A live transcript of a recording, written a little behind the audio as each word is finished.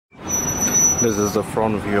This is the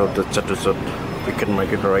front view of the Chatuchat Weekend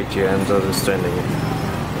market right here, and just standing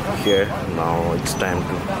here. Now it's time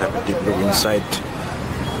to have a deep look inside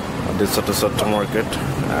the Chatuchat market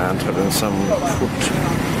and having some food,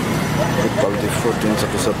 good quality food in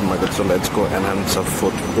Chatuchat market. So let's go and have some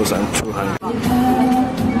food because I'm too hungry.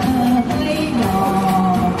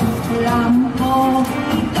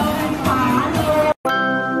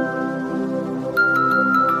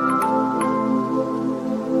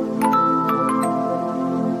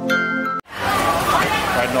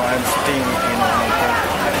 Right now I'm sitting in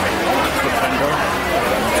food vendor.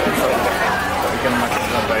 Weekend market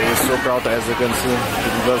is so crowded, as you can see.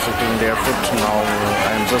 People are sitting their food. Now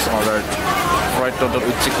I'm just ordered fried turtle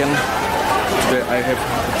with chicken. Today I have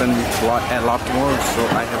eaten a lot more, so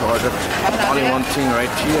I have ordered only one thing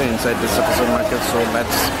right here inside the Chatuchat market. So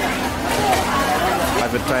let's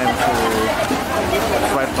have a time for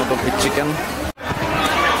fried turtle with chicken.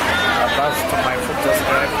 That's my food just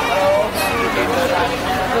arrived.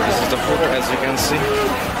 This is the food, as you can see,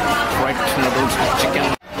 fried noodles with chicken.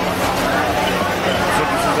 So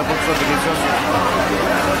this is the food, so delicious.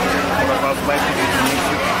 For the first bite, it is mixed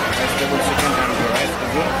with vegetable chicken and the rice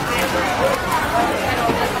as well.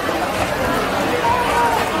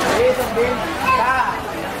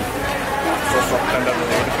 So soft and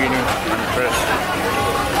very clean and fresh.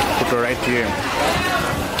 Put it right here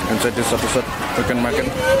inside this Chatuchat Weekend market.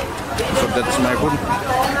 So that's my food.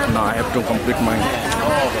 Now I have to complete my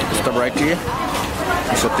stuff right here.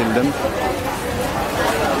 So till then,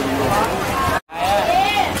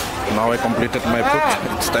 now I completed my food.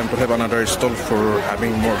 It's time to have another stall for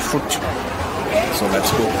having more food. So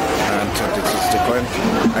let's go. And this is the current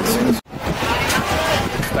exchange.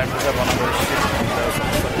 It's time to have another shift in the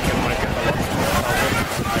Chatuchat Weekend market.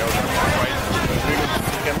 I ordered fried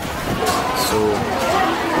chicken. So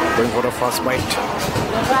going for the first bite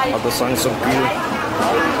of the songs of grilled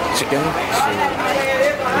chicken.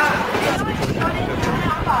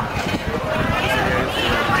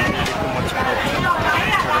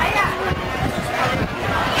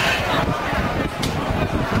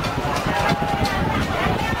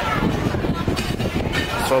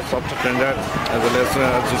 So soft tender as well as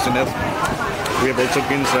juiciness. We have also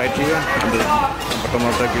beans right here on the bottom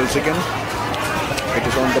of the grilled chicken. It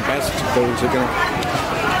is on the best grilled chicken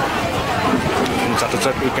in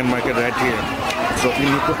Chatuchat Weekend market right here. So you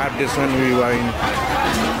need to have this when we are in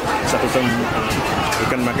Chatuchat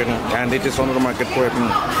Weekend market, and it is on the market for having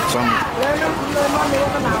some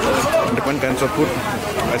different kinds of food,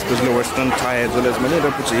 especially Western, Thai, as well as many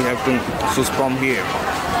other foods you have to choose from here.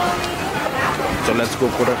 So let's go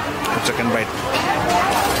for the second bite.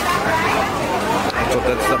 So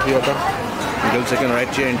that's the view of the grilled chicken right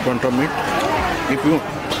here in front of me. If you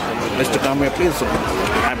wish to come here, please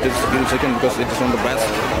have this grilled chicken because it is one of the best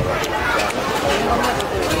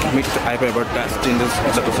meat I've ever tasted in this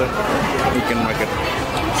Chatuchat Weekend market.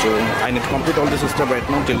 So I need to complete all this stuff right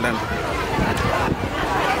now till then.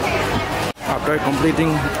 After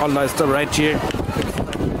completing all the stuff right here,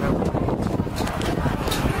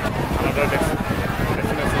 another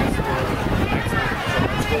destination is next.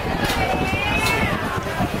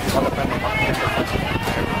 All the time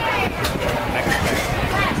next time.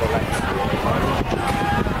 So let's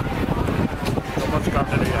so much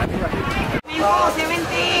crowded area.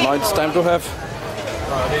 Now it's time to have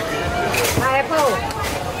apple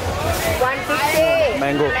 150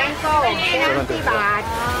 mango. 70 baht.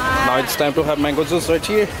 Now it's time to have mango juice right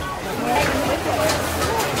here.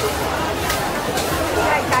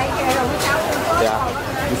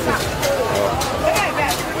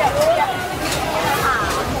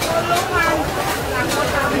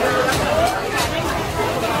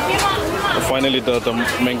 Finally, the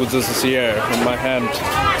mango juice is here in my hand.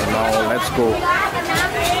 Now let's go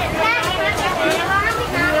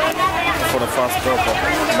for the first drop of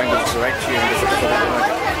mango juice right here in the Chatuchat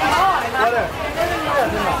market.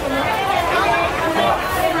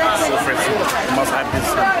 So fresh, you must have this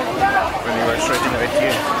when you are stretching right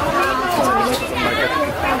here in the market.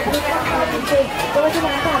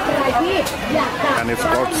 And it's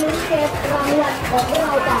got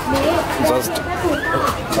just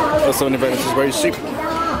the 75 is very cheap.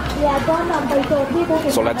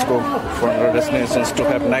 So let's go for another destinations to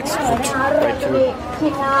have next food right here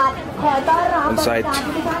inside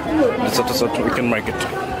the Chatuchat Weekend market.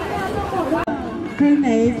 เพลงไหน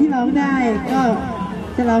ที่ร้องได้ก็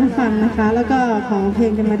จะร้องให้ฟังนะคะแล้วก็ขอเพล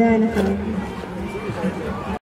งกันมาได้นะคะ